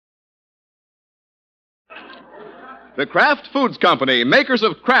The Kraft Foods Company, makers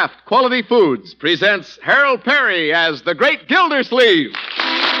of Kraft Quality Foods, presents Harold Perry as the Great Gildersleeve.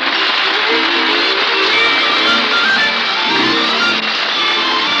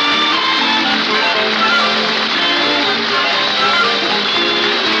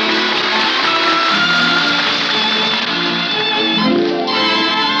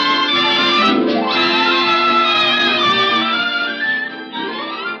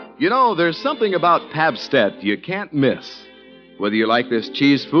 You know, there's something about Pabst-ett you can't miss. Whether you like this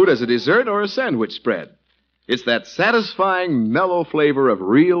cheese food as a dessert or a sandwich spread, it's that satisfying, mellow flavor of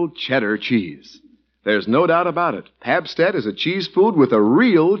real cheddar cheese. There's no doubt about it. Pabst-ett is a cheese food with a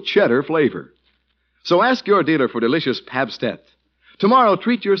real cheddar flavor. So ask your dealer for delicious Pabst-ett. Tomorrow,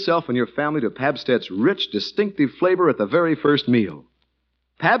 treat yourself and your family to Pabst-ett's rich, distinctive flavor at the very first meal.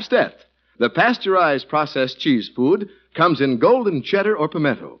 Pabst-ett, the pasteurized processed cheese food, comes in golden cheddar or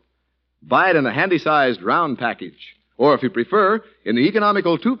pimento. Buy it in a handy-sized round package, or if you prefer, in the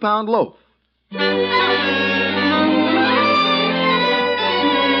economical 2-pound loaf.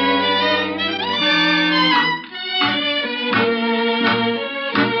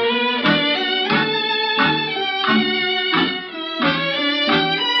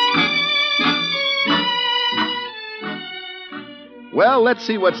 Well, let's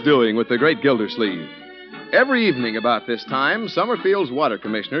see what's doing with the Great Gildersleeve. Every evening about this time, Summerfield's water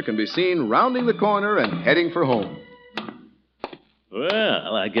commissioner can be seen rounding the corner and heading for home.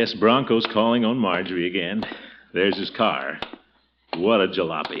 Well, I guess Bronco's calling on Marjorie again. There's his car. What a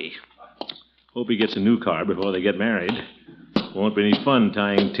jalopy. Hope he gets a new car before they get married. Won't be any fun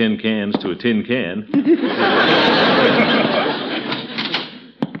tying tin cans to a tin can.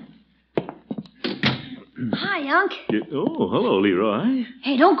 Hi, Unc. Oh, hello, Leroy.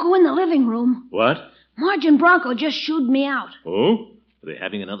 Hey, don't go in the living room. What? Marge and Bronco just shooed me out. Oh? Are they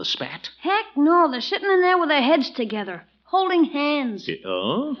having another spat? Heck no, they're sitting in there with their heads together, holding hands.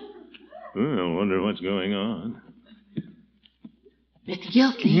 Oh? I wonder what's going on. Mr.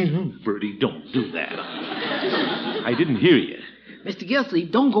 Gildersleeve. Bertie, don't do that. I didn't hear you. Mr.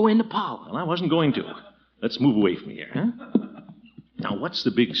 Gildersleeve, don't go in the parlor. Well, I wasn't going to. Let's move away from here, huh? Now, what's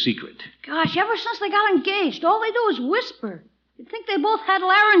the big secret? Gosh, ever since they got engaged, all they do is whisper. You'd think they both had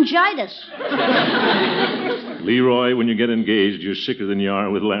laryngitis. Leroy, when you get engaged, you're sicker than you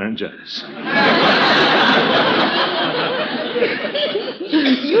are with laryngitis.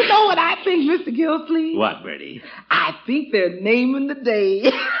 You know what I think, Mr. Gildersleeve? What, Bertie? I think they're naming the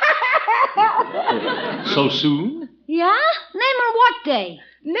day. So soon? Yeah? Naming what day?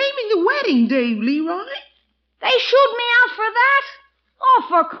 Naming the wedding day, Leroy. They shooed me out for that? Oh,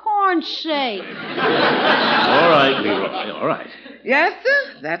 for corn's sake. All right, Leroy, all right. Yes,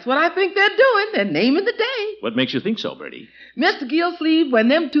 sir. That's what I think they're doing. They're naming the day. What makes you think so, Bertie? Mr. Gildersleeve, when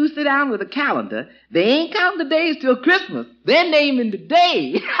them two sit down with a calendar, they ain't counting the days till Christmas. They're naming the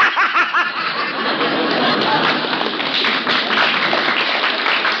day.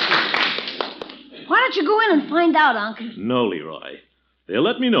 Why don't you go in and find out, Unc? No, Leroy. They'll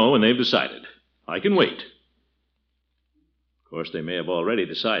let me know when they've decided. I can wait. Of course, they may have already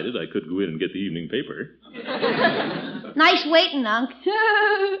decided. I could go in and get the evening paper. Nice waiting, Unc.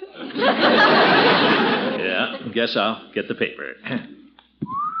 Yeah, guess I'll get the paper.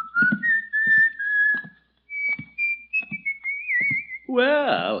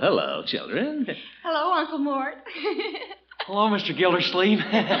 Well, hello, children. Hello, Uncle Mort. Hello, Mr. Gildersleeve.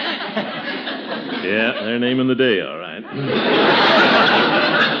 Yeah, they're naming the day, all right.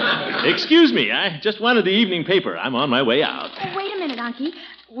 Excuse me, I just wanted the evening paper. I'm on my way out. Oh, wait a minute, Unky.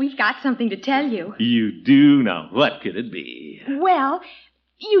 We've got something to tell you. You do? Now, what could it be? Well,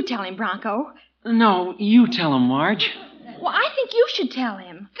 you tell him, Bronco. No, you tell him, Marge. Well, I think you should tell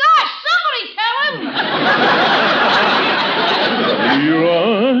him. Gosh, somebody tell him!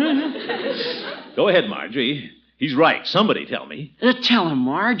 Leroy. Go ahead, Marjorie. He's right. Somebody tell me. Tell him,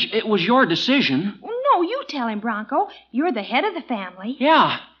 Marge. It was your decision. No, you tell him, Bronco. You're the head of the family.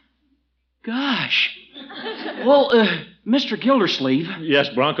 Yeah. Gosh. Well, Mr. Gildersleeve. Yes,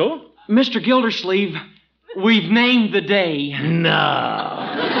 Bronco? Mr. Gildersleeve, we've named the day.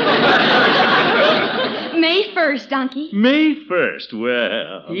 No. May 1st, Unky. May 1st.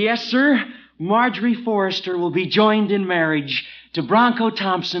 Well. Yes, sir. Marjorie Forrester will be joined in marriage to Bronco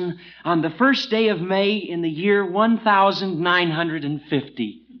Thompson on the first day of May in the year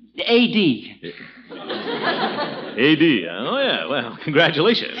 1950. A.D. A.D. Oh, yeah. Well,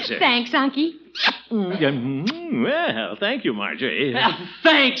 congratulations. Thanks, Unky. Well, thank you, Marjorie.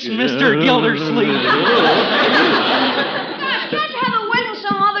 Thanks, Mr. Gildersleeve. Gosh, let's have a wedding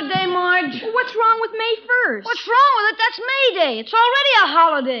some other day, Marge. What's wrong with May 1st? What's wrong with it? That's May Day. It's already a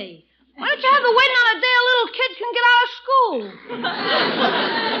holiday. Why don't you have the wedding on a day a little little kid can get out of school.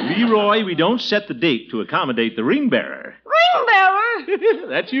 Leroy, we don't set the date to accommodate the ring bearer. Ring bearer?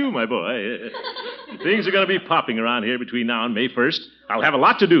 That's you, my boy. Things are going to be popping around here between now and May 1st. I'll have a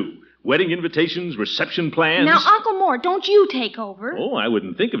lot to do. Wedding invitations, reception plans. Now, Uncle Mort, don't you take over. Oh, I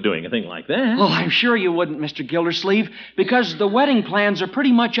wouldn't think of doing a thing like that. Oh, I'm sure you wouldn't, Mr. Gildersleeve, because the wedding plans are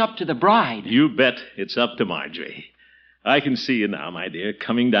pretty much up to the bride. You bet it's up to Marjorie. I can see you now, my dear,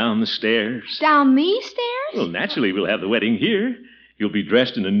 coming down the stairs. Down these stairs? Well, naturally, we'll have the wedding here. You'll be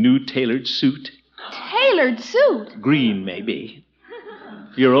dressed in a new tailored suit. Tailored suit? Green, maybe.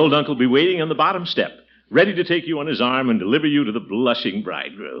 Your old uncle will be waiting on the bottom step, ready to take you on his arm and deliver you to the blushing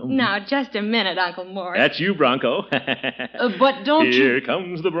bridegroom. Now, just a minute, Uncle Mort. That's you, Bronco. But don't you... Here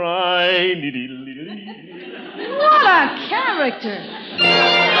comes the bride. What a character.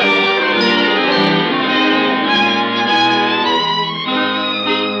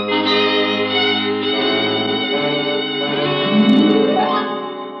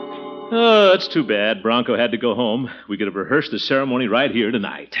 Oh, that's too bad. Bronco had to go home. We could have rehearsed the ceremony right here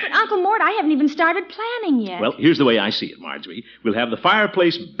tonight. But, Uncle Mort, I haven't even started planning yet. Well, here's the way I see it, Marjorie. We'll have the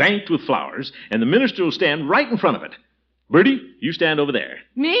fireplace banked with flowers, and the minister will stand right in front of it. Bertie, you stand over there.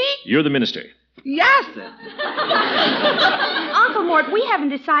 Me? You're the minister. Yes, sir. Uncle Mort, we haven't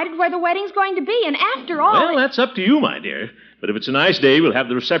decided where the wedding's going to be, and after all... Well, that's up to you, my dear. But if it's a nice day, we'll have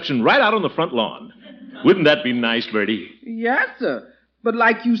the reception right out on the front lawn. Wouldn't that be nice, Bertie? Yes, sir. But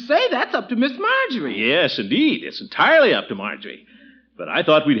like you say, that's up to Miss Marjorie. Yes, indeed. It's entirely up to Marjorie. But I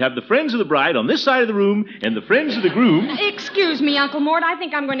thought we'd have the friends of the bride on this side of the room and the friends of the groom... Excuse me, Uncle Mort. I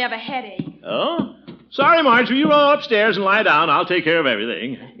think I'm going to have a headache. Oh? Sorry, Marjorie. You roll upstairs and lie down. I'll take care of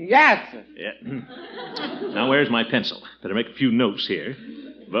everything. Yes, sir. Yeah. Now, where's my pencil? Better make a few notes here.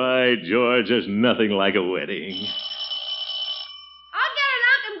 By George, there's nothing like a wedding. I'll get it,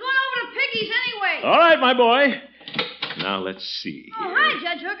 Unc. I'm going over to Piggy's anyway. All right, my boy. Now, let's see. Oh, hi,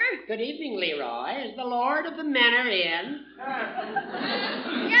 Judge Hooker. Good evening, Leroy. Is the Lord of the Manor in?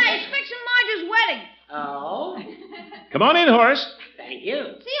 Yeah, he's fixing Marge's wedding. Oh, Come on in, Horace. thank you. See you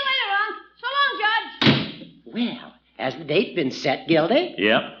later, Unc. So long, Judge. Well, has the date been set, Gildy?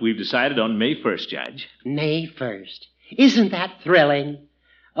 Yep, we've decided on May 1st, Judge. May 1st. Isn't that thrilling?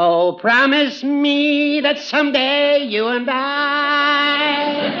 Oh, promise me that someday you and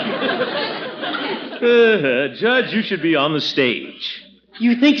I... Judge, you should be on the stage.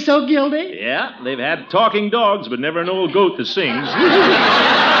 You think so, Gildy? Yeah, they've had talking dogs, but never an old goat that sings.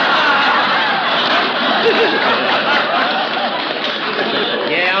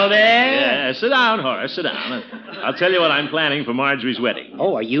 Gildy? Yeah, sit down, Horace, sit down. I'll tell you what I'm planning for Marjorie's wedding.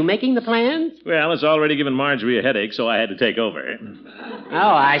 Oh, are you making the plans? Well, it's already given Marjorie a headache, so I had to take over. Oh,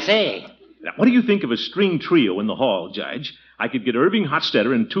 I see. Now, what do you think of a string trio in the hall, Judge? I could get Irving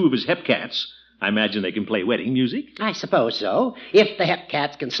Hotstetter and two of his hep cats. I imagine they can play wedding music. I suppose so, if the hep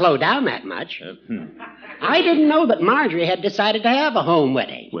cats can slow down that much. I didn't know that Marjorie had decided to have a home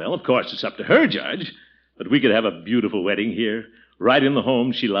wedding. Well, of course, it's up to her, Judge. But we could have a beautiful wedding here, right in the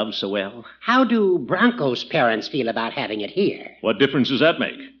home she loves so well. How do Bronco's parents feel about having it here? What difference does that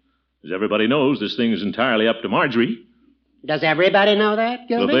make? As everybody knows, this thing is entirely up to Marjorie. Does everybody know that, But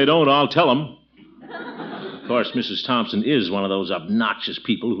Gildy? if they don't, I'll tell them. Of course, Mrs. Thompson is one of those obnoxious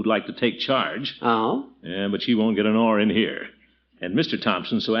people who'd like to take charge. Oh? Yeah, but she won't get an oar in here. And Mr.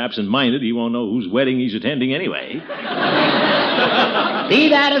 Thompson's so absent-minded, he won't know whose wedding he's attending anyway. Be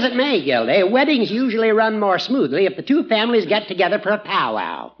that as it may, Gildy, weddings usually run more smoothly if the two families get together for a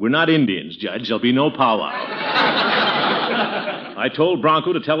powwow. We're not Indians, Judge. There'll be no powwow. I told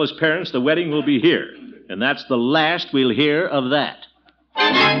Bronco to tell his parents the wedding will be here. And that's the last we'll hear of that.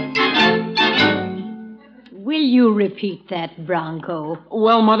 Will you repeat that, Bronco?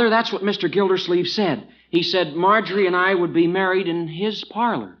 Well, Mother, that's what Mr. Gildersleeve said. He said Marjorie and I would be married in his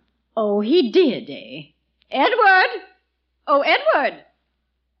parlor. Oh, he did, eh? Edward! Oh, Edward!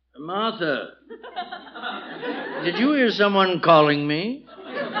 Martha, did you hear someone calling me?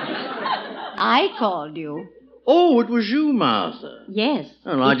 I called you. Oh, it was you, Martha. Yes.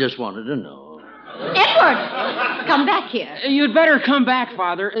 Well, I just wanted to know. Edward! Come back here. You'd better come back,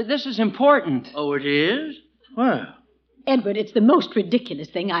 Father. This is important. Oh, it is? Well, Edward, it's the most ridiculous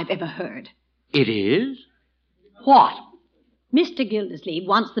thing I've ever heard. it is? What? Mr. Gildersleeve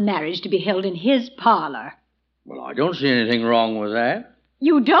wants the marriage to be held in his parlor. Well, I don't see anything wrong with that.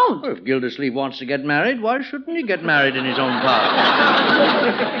 You don't? Well, if Gildersleeve wants to get married, why shouldn't he get married in his own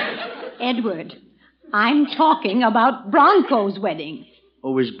parlor? Edward, I'm talking about Bronco's wedding.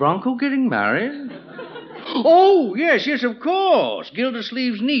 Oh, is Bronco getting married? Oh, yes, of course.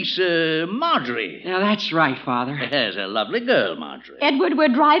 Gildersleeve's niece, Marjorie. Yeah, that's right, Father. Yes, a lovely girl, Marjorie. Edward, we're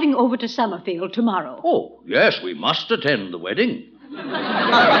driving over to Summerfield tomorrow. Oh, yes, we must attend the wedding.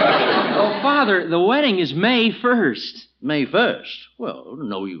 Oh, Father, the wedding is May 1st. May 1st. Well,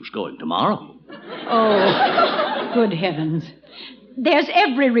 no use going tomorrow. Oh, good heavens. There's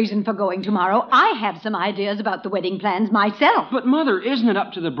every reason for going tomorrow. I have some ideas about the wedding plans myself. But, Mother, isn't it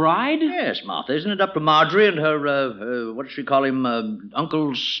up to the bride? Yes, Martha. Isn't it up to Marjorie and her, what does she call him,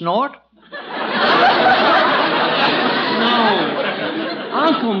 Uncle Snort? No.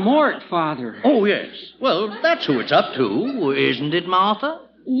 Uncle Mort, Father. Oh, yes. Well, that's who it's up to, isn't it, Martha?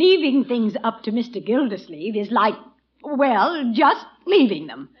 Leaving things up to Mr. Gildersleeve is like, well, just leaving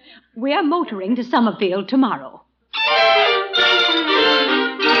them. We're motoring to Summerfield tomorrow.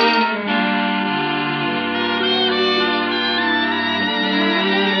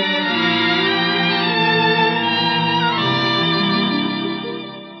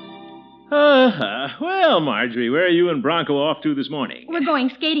 Well, Marjorie, where are you and Bronco off to this morning? We're going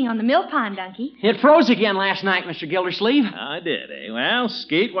skating on the mill pond, Unky. It froze again last night, Mr. Gildersleeve. I did, eh? Well,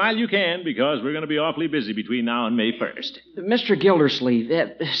 skate while you can, because we're going to be awfully busy between now and May 1st. Mr. Gildersleeve,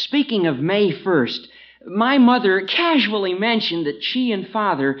 speaking of May 1st, my mother casually mentioned that she and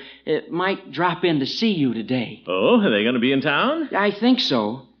Father might drop in to see you today. Oh, are they going to be in town? I think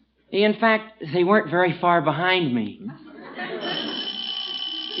so. In fact, they weren't very far behind me.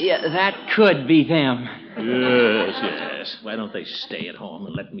 Yeah, that could be them. Yes. Why don't they stay at home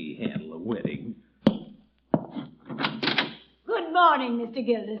and let me handle the wedding? Good morning, Mr.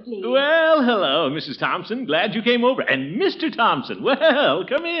 Gildersleeve. Well, hello, Mrs. Thompson. Glad you came over. And Mr. Thompson, well,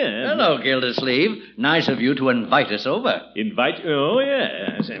 come in. Hello, Gildersleeve. Nice of you to invite us over. Invite? Oh,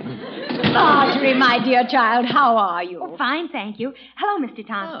 yes. Marjorie, my dear child, how are you? Oh, fine, thank you. Hello, Mr.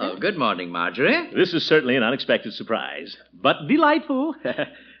 Thompson. Oh, good morning, Marjorie. This is certainly an unexpected surprise, but delightful.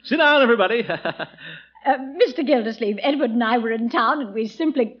 Sit down, everybody. Mr. Gildersleeve, Edward and I were in town, and we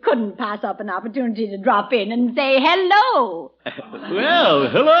simply couldn't pass up an opportunity to drop in and say hello. Well,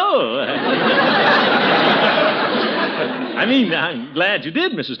 hello. I mean, I'm glad you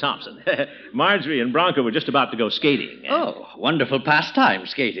did, Mrs. Thompson. Marjorie and Bronco were just about to go skating. Oh, wonderful pastime,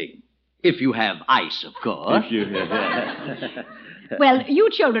 skating. If you have ice, of course. If you... Well, you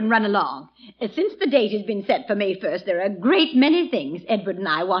children run along. Since the date has been set for May 1st, there are a great many things Edward and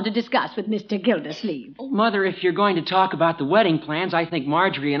I want to discuss with Mr. Gildersleeve. Mother, if you're going to talk about the wedding plans, I think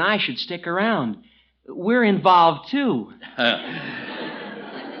Marjorie and I should stick around. We're involved, too.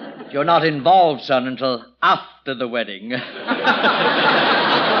 You're not involved, son, until after the wedding.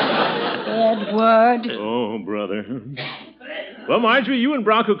 Edward. Oh, brother. Well, Marjorie, you and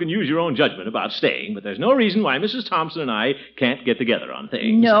Bronco can use your own judgment about staying, but there's no reason why Mrs. Thompson and I can't get together on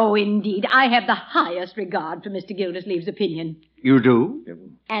things. No, indeed. I have the highest regard for Mr. Gildersleeve's opinion. You do?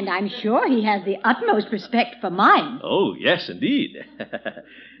 And I'm sure he has the utmost respect for mine. Oh, yes, indeed.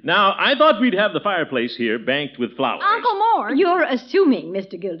 Now, I thought we'd have the fireplace here banked with flowers. Uncle Mort. You're assuming,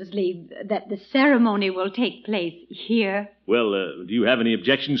 Mr. Gildersleeve, that the ceremony will take place here? Well, do you have any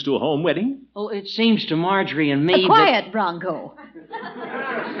objections to a home wedding? Well, it seems to Marjorie and me Quiet, Bronco.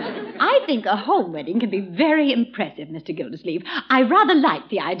 I think a home wedding can be very impressive, Mr. Gildersleeve. I rather like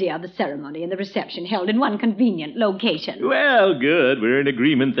the idea of the ceremony and the reception held in one convenient location. Well, good. We're in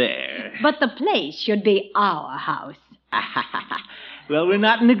agreement there. But the place should be our house. Well, we're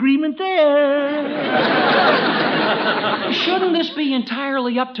not in agreement there. Shouldn't this be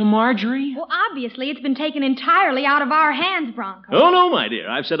entirely up to Marjorie? Well, obviously, it's been taken entirely out of our hands, Bronco. Oh, no, my dear.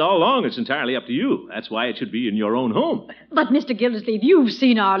 I've said all along it's entirely up to you. That's why it should be in your own home. But, Mr. Gildersleeve, you've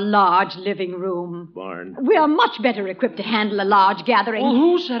seen our large living room. Barn. We are much better equipped to handle a large gathering. Well,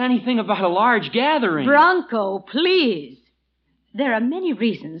 who said anything about a large gathering? Bronco, please. There are many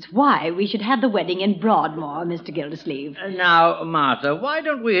reasons why we should have the wedding in Broadmoor, Mr. Gildersleeve. Now, Martha, why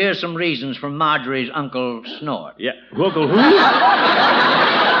don't we hear some reasons from Marjorie's Uncle Snort? Yeah. Uncle who? That's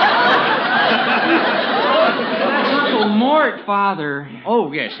Uncle Mort, Father.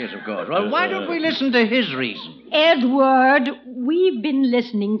 Oh, yes, of course. Well, why don't we listen to his reason? Edward, we've been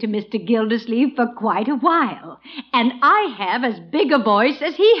listening to Mr. Gildersleeve for quite a while, and I have as big a voice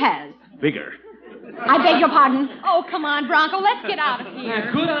as he has. Bigger. I beg your pardon. Oh, come on, Bronco. Let's get out of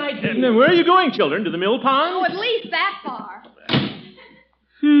here. Good idea. Now, where are you going, children? To the mill pond? Oh, at least that far.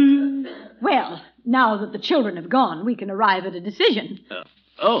 Well, now that the children have gone, we can arrive at a decision. Yes.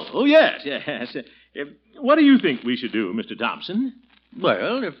 What do you think we should do, Mr. Thompson?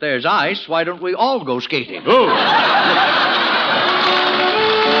 Well, if there's ice, why don't we all go skating? Oh.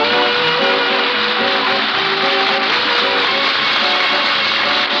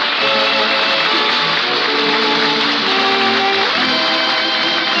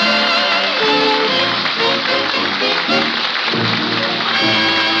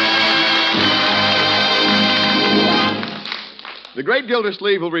 The great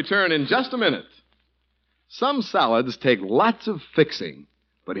Gildersleeve will return in just a minute. Some salads take lots of fixing,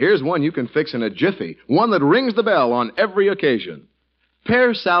 but here's one you can fix in a jiffy, one that rings the bell on every occasion.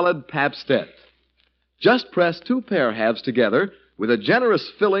 Pear salad Pabst-ett. Just press 2 pear halves together with a generous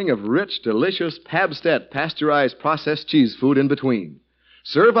filling of rich, delicious Pabst-ett pasteurized processed cheese food in between.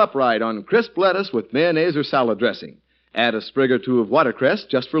 Serve upright on crisp lettuce with mayonnaise or salad dressing. Add a sprig or 2 of watercress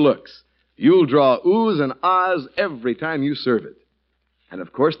just for looks. You'll draw oohs and ahs every time you serve it. And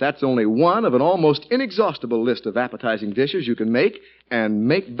of course, that's only one of an almost inexhaustible list of appetizing dishes you can make and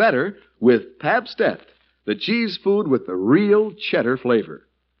make better with Pabst-ett, the cheese food with the real cheddar flavor.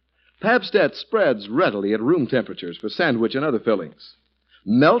 Pabst-ett spreads readily at room temperatures for sandwich and other fillings.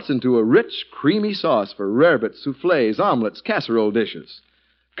 Melts into a rich, creamy sauce for rarebits, soufflés, omelets, casserole dishes.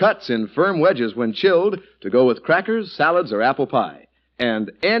 Cuts in firm wedges when chilled to go with crackers, salads, or apple pie.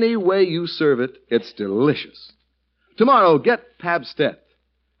 And any way you serve it, it's delicious. Tomorrow, get Pabst-ett,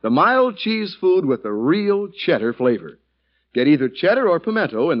 the mild cheese food with the real cheddar flavor. Get either cheddar or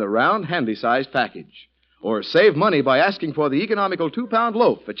pimento in the round, handy-sized package. Or save money by asking for the economical 2-pound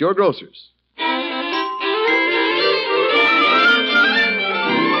loaf at your grocer's.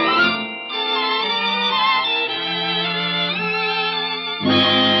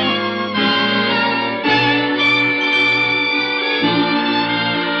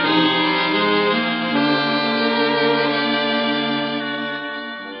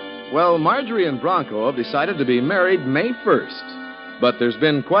 Well, Marjorie and Bronco have decided to be married May 1st. But there's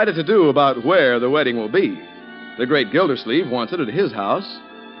been quite a to-do about where the wedding will be. The great Gildersleeve wants it at his house.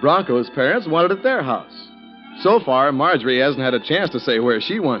 Bronco's parents want it at their house. So far, Marjorie hasn't had a chance to say where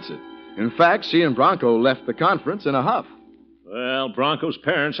she wants it. In fact, she and Bronco left the conference in a huff. Well, Bronco's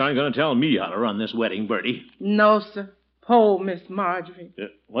parents aren't going to tell me how to run this wedding, Bertie. No, sir. Poor Miss Marjorie.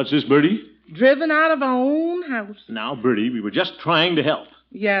 What's this, Bertie? Driven out of our own house. Now, Bertie, we were just trying to help.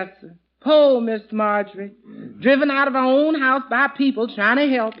 Yes, sir. Poor Miss Marjorie. Driven out of our own house by people trying to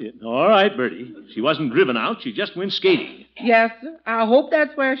help. All right, Bertie. She wasn't driven out. She just went skating. Yes, sir. I hope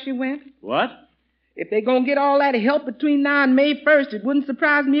that's where she went. What? If they're going to get all that help between now and May 1st, it wouldn't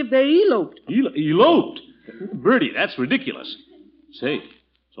surprise me if they eloped. Eloped? Bertie, that's ridiculous. Say,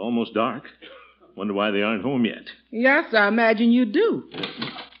 it's almost dark. Wonder why they aren't home yet. Yes, I imagine you do.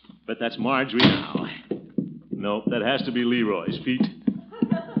 But that's Marjorie now. Nope, that has to be Leroy's feet.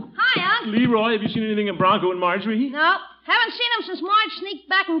 Hi, Unc. Leroy, have you seen anything of Bronco and Marjorie? No, haven't seen him since Marge sneaked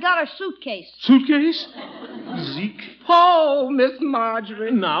back and got her suitcase. Suitcase? Zeke. Poor Miss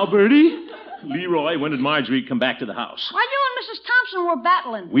Marjorie. Now, Bertie. Leroy, when did Marjorie come back to the house? Why, you and Mrs. Thompson were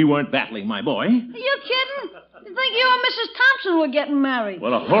battling. We weren't battling, my boy. Are you kidding? You think you and Mrs. Thompson were getting married?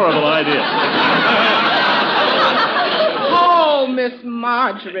 What a horrible idea. Oh, Miss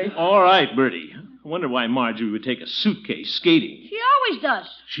Marjorie. All right, Bertie. I wonder why Marjorie would take a suitcase skating. She always does.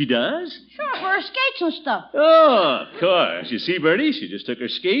 She does? Sure, for her skates and stuff. Oh, of course. You see, Bertie, she just took her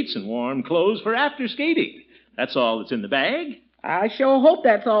skates and warm clothes for after skating. That's all that's in the bag. I sure hope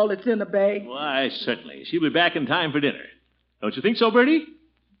that's all that's in the bag. Why, certainly. She'll be back in time for dinner. Don't you think so, Bertie?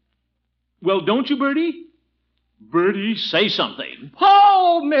 Well, don't you, Bertie? Bertie, say something.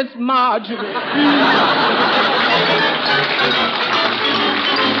 Oh, Miss Marjorie.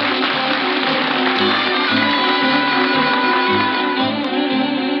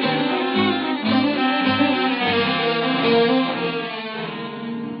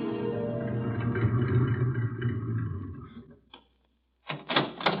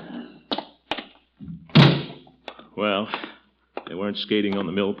 Well, they weren't skating on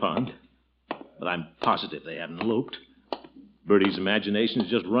the mill pond, but I'm positive they haven't eloped. Bertie's imagination is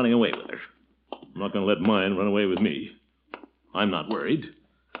just running away with her. I'm not going to let mine run away with me. I'm not worried.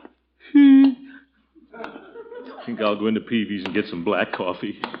 I think I'll go into Peavy's and get some black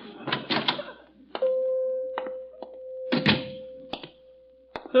coffee.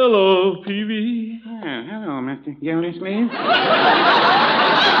 Hello, Peavy. Hello, Mr. Gildersleeve.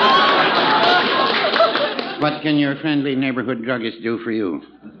 What can your friendly neighborhood druggist do for you?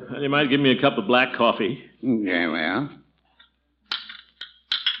 Well, you might give me a cup of black coffee. Very well.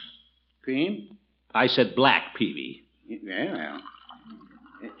 Cream? I said black, Peavy. Very well.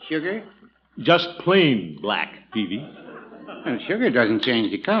 Sugar? Just plain black, Peavy. Well, sugar doesn't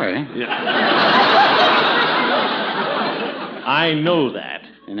change the color. Yeah. I know that.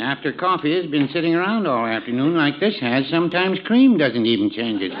 And after coffee has been sitting around all afternoon like this has, sometimes cream doesn't even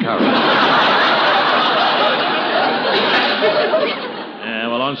change its color.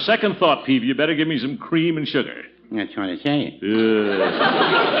 Well, on second thought, Peavy, you better give me some cream and sugar. That's what I say.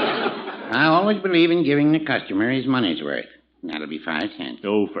 I always believe in giving the customer his money's worth. That'll be 5 cents.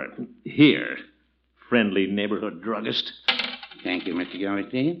 Oh, here, friendly neighborhood druggist. Thank you, Mr.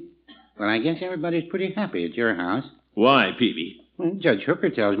 Gildersleeve. Well, I guess everybody's pretty happy at your house. Why, Peavy? Well, Judge Hooker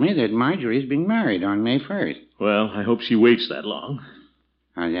tells me that Marjorie's being married on May 1st. Well, I hope she waits that long.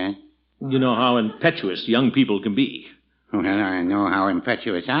 How's that? You know how impetuous young people can be. Well, I know how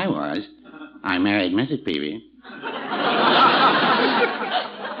impetuous I was. I married Mrs. Peavy.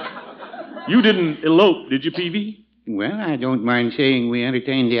 You didn't elope, did you, Peavy? Well, I don't mind saying we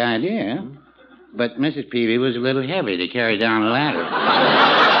entertained the idea. But Mrs. Peavy was a little heavy to carry down a ladder.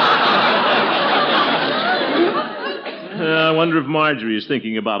 I wonder if Marjorie is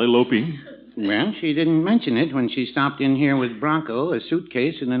thinking about eloping. Well, she didn't mention it when she stopped in here with Bronco, a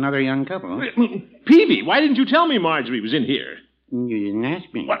suitcase, and another young couple. Peavy, why didn't you tell me Marjorie was in here? You didn't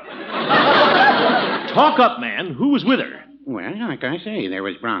ask me. What? Talk up, man. Who was with her? Well, like I say, there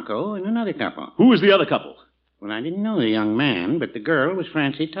was Bronco and another couple. Who was the other couple? Well, I didn't know the young man, but the girl was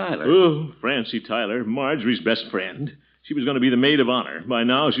Francie Tyler. Oh, Francie Tyler, Marjorie's best friend. She was going to be the maid of honor. By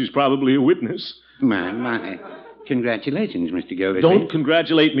now, she's probably a witness. My. Congratulations, Mr. Gildersleeve. Don't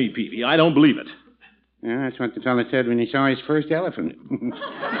congratulate me, Peavy. I don't believe it. Yeah, that's what the fellow said when he saw his first elephant.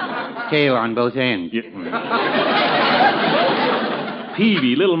 Tail on both ends. Yeah.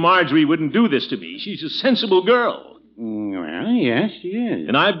 Peavy, little Marjorie wouldn't do this to me. She's a sensible girl. Well, yes, she is.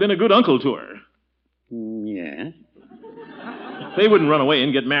 And I've been a good uncle to her. Yes. They wouldn't run away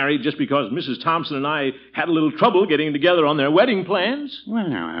and get married just because Mrs. Thompson and I had a little trouble getting together on their wedding plans. Well,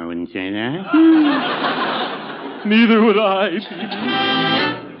 no, I wouldn't say that. Neither would I.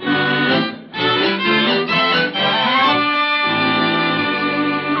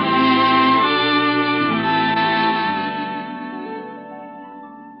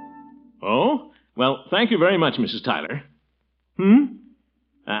 Oh? Well, thank you very much, Mrs. Tyler.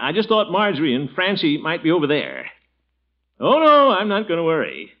 I just thought Marjorie and Francie might be over there. Oh, no, I'm not going to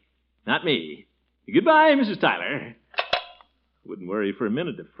worry. Not me. Goodbye, Mrs. Tyler. Wouldn't worry for a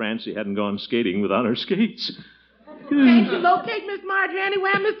minute if Francie hadn't gone skating without her skates. Can't you locate Miss Marjorie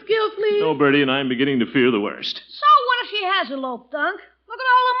anywhere, Mr. Gildersleeve? No, Bertie, and I'm beginning to fear the worst. So what if she has eloped, Unc? Look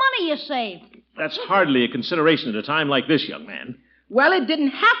at all the money you saved. That's hardly a consideration at a time like this, young man. Well, it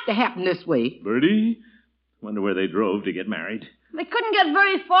didn't have to happen this way. Bertie, wonder where they drove to get married. They couldn't get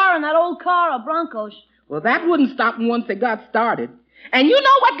very far in that old car of Bronco's. Well, that wouldn't stop them once they got started. And you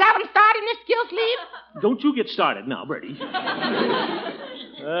know what got them started, Miss Gildersleeve? Don't you get started now, Bertie.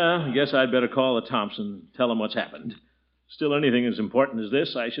 I guess I'd better call the Thompson, tell them what's happened. Still, anything as important as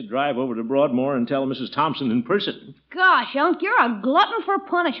this, I should drive over to Broadmoor and tell Mrs. Thompson in person. Gosh, Unc, you're a glutton for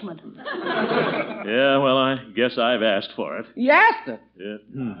punishment. Yeah, well, I guess I've asked for it. Yes, sir. Yeah.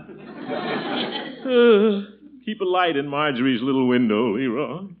 Keep a light in Marjorie's little window,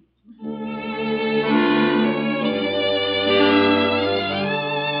 Leroy.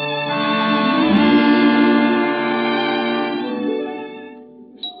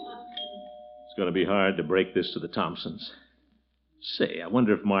 It's going to be hard to break this to the Thompsons. Say, I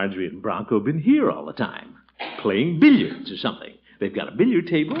wonder if Marjorie and Bronco have been here all the time, playing billiards or something. They've got a billiard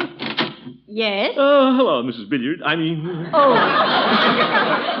table. Yes? Oh, hello, Mrs. Billiard. Oh.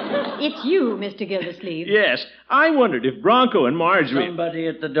 It's you, Mr. Gildersleeve. Yes, I wondered if Bronco and Marjorie... Somebody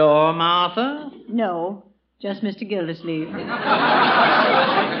at the door, Martha? No, just Mr. Gildersleeve.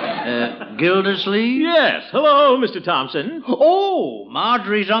 Gildersleeve? Yes, hello, Mr. Thompson. Oh,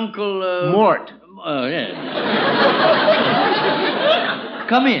 Marjorie's uncle, Mort. Yes.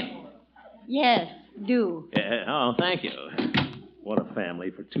 Come in. Yes, do. Oh, thank you. What a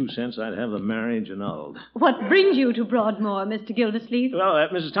family. For 2 cents, I'd have the marriage annulled. What brings you to Broadmoor, Mr. Gildersleeve? Well,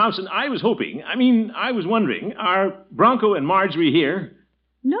 Mrs. Thompson, I was wondering, are Bronco and Marjorie here?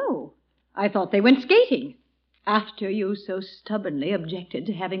 No. I thought they went skating. After you so stubbornly objected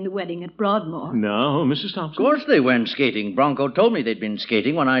to having the wedding at Broadmoor. No, Mrs. Thompson. Of course they went skating. Bronco told me they'd been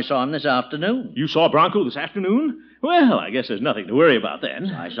skating when I saw him this afternoon. You saw Bronco this afternoon? Well, I guess there's nothing to worry about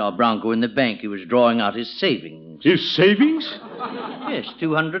then. I saw Bronco in the bank. He was drawing out his savings. His savings? Yes,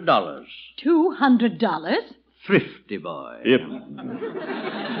 $200. $200? Thrifty boy. Yep.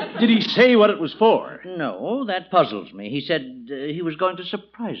 Did he say what it was for? No, that puzzles me. He said he was going to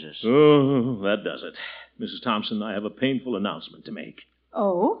surprise us. Oh, that does it. Mrs. Thompson, I have a painful announcement to make.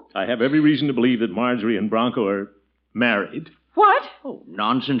 Oh? I have every reason to believe that Marjorie and Bronco are married. What? Oh,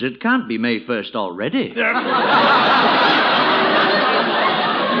 nonsense. It can't be May 1st already.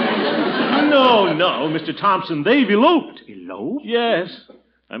 No, Mr. Thompson. They've eloped. Eloped? Yes.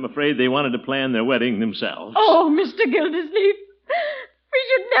 I'm afraid they wanted to plan their wedding themselves. Oh, Mr. Gildersleeve. We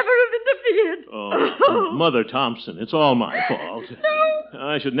should never have interfered. Oh, Mother Thompson, it's all my fault. No.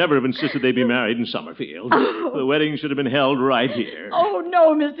 I should never have insisted they be married in Summerfield. The wedding should have been held right here. Oh,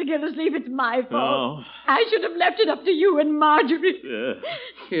 no, Mr. Gildersleeve, it's my fault. Oh. I should have left it up to you and Marjorie.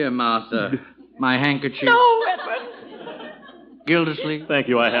 Here, Martha. My handkerchief. No, Edward. Gildersleeve. Thank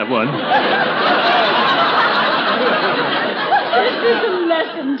you, I have one. This is a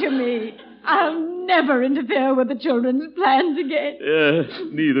lesson to me. I'll never interfere with the children's plans again.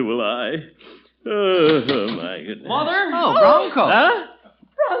 Neither will I. Oh, my goodness. Mother? Oh, Bronco. Huh?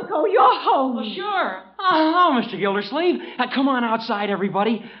 Bronco, you're home. Well, sure. Oh, Mr. Gildersleeve. Come on outside,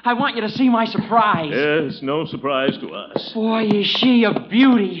 everybody. I want you to see my surprise. Yes, no surprise to us. Boy, is she a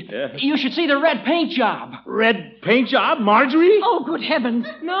beauty. Yeah. You should see the red paint job. Red paint job, Marjorie? Oh, good heavens.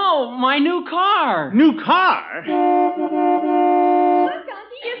 No, my new car. New car? Look,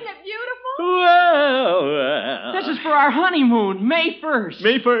 Auntie, isn't it beautiful? Well. This is for our honeymoon, May 1st.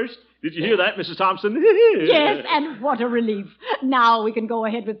 May 1st. Did you hear that, Mrs. Thompson? Yes, and what a relief. Now we can go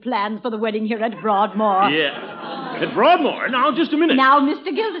ahead with plans for the wedding here at Broadmoor. Yeah. At Broadmoor? Now, just a minute. Now,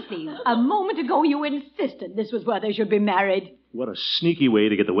 Mr. Gildersleeve, a moment ago you insisted this was where they should be married. What a sneaky way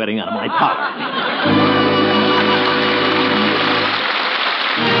to get the wedding out of my pocket.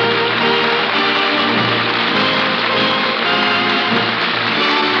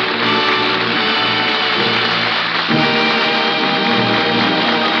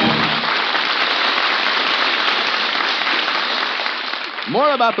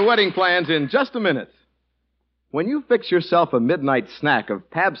 More about the wedding plans in just a minute. When you fix yourself a midnight snack of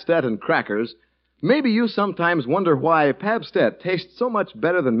Pabstet and crackers, maybe you sometimes wonder why Pabstet tastes so much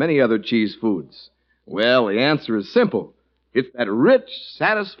better than many other cheese foods. Well, the answer is simple. It's that rich,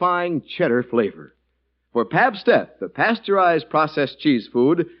 satisfying cheddar flavor. For Pabstet, the pasteurized processed cheese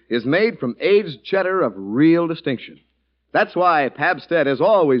food, is made from aged cheddar of real distinction. That's why Pabstet is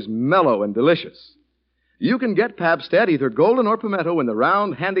always mellow and delicious. You can get Pabstet either golden or pimento in the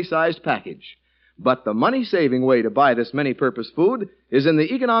round, handy-sized package. But the money-saving way to buy this many-purpose food is in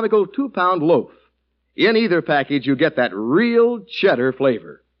the economical 2-pound loaf. In either package, you get that real cheddar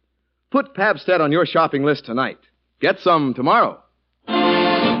flavor. Put Pabstet on your shopping list tonight. Get some tomorrow.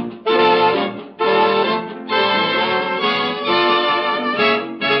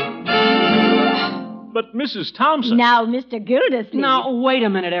 But, Mrs. Thompson... Now, Mr. Gildersleeve. Now, wait a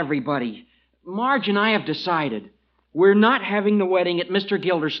minute, everybody. Marge and I have decided we're not having the wedding at Mr.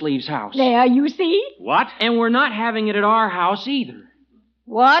 Gildersleeve's house. There, you see? What? And we're not having it at our house either.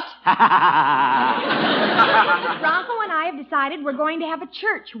 What? Bronco and I have decided we're going to have a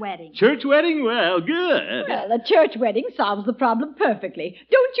church wedding. Church wedding? Well, good. Well, a church wedding solves the problem perfectly.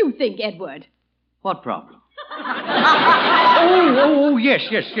 Don't you think, Edward? What problem? oh, yes,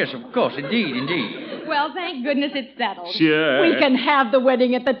 of course, indeed. Well, thank goodness it's settled. Sure. We can have the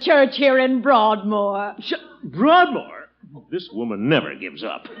wedding at the church here in Broadmoor. Broadmoor? This woman never gives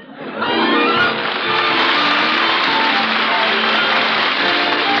up.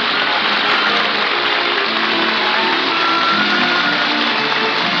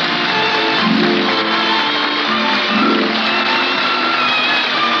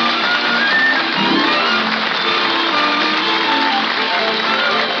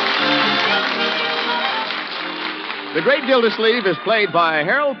 The Great Gildersleeve is played by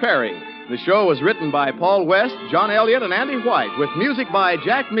Harold Perry. The show was written by Paul West, John Elliott, and Andy White, with music by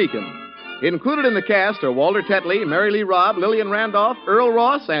Jack Meakin. Included in the cast are Walter Tetley, Mary Lee Robb, Lillian Randolph, Earl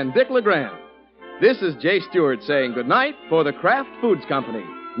Ross, and Dick LeGrand. This is Jay Stewart saying goodnight for the Kraft Foods Company,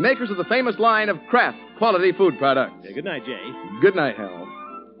 makers of the famous line of Kraft quality food products. Yeah, good night, Jay. Good night, Hal.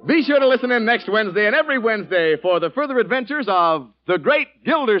 Be sure to listen in next Wednesday and every Wednesday for the further adventures of the Great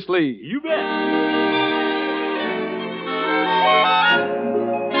Gildersleeve. You bet.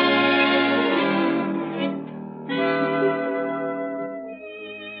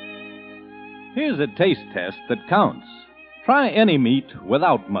 Here's a taste test that counts. Try any meat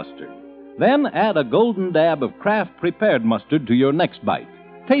without mustard. Then add a golden dab of Kraft prepared mustard to your next bite.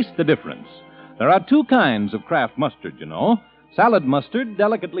 Taste the difference. There are 2 kinds of Kraft mustard, you know. Salad mustard,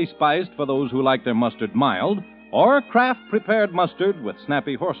 delicately spiced for those who like their mustard mild, or Kraft prepared mustard with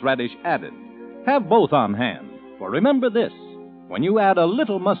snappy horseradish added. Have both on hand, for remember this, when you add a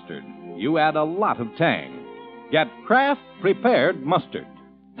little mustard, you add a lot of tang. Get Kraft prepared mustard.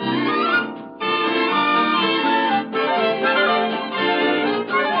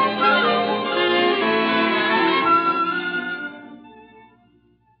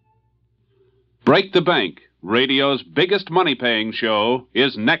 Break the Bank, radio's biggest money-paying show,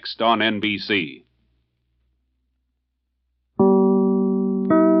 is next on NBC.